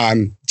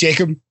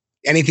 Jacob,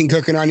 anything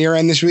cooking on your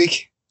end this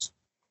week?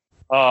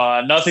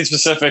 Nothing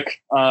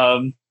specific.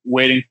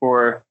 Waiting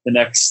for the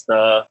next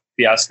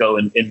fiasco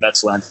in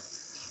Metsland.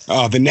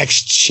 Oh, the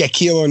next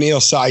Shaquille O'Neal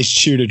sized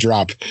shoe to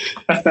drop.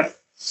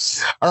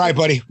 All right,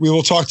 buddy. We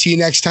will talk to you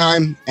next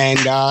time.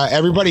 And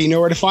everybody, you know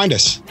where to find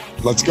us.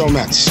 Let's go,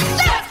 Mets.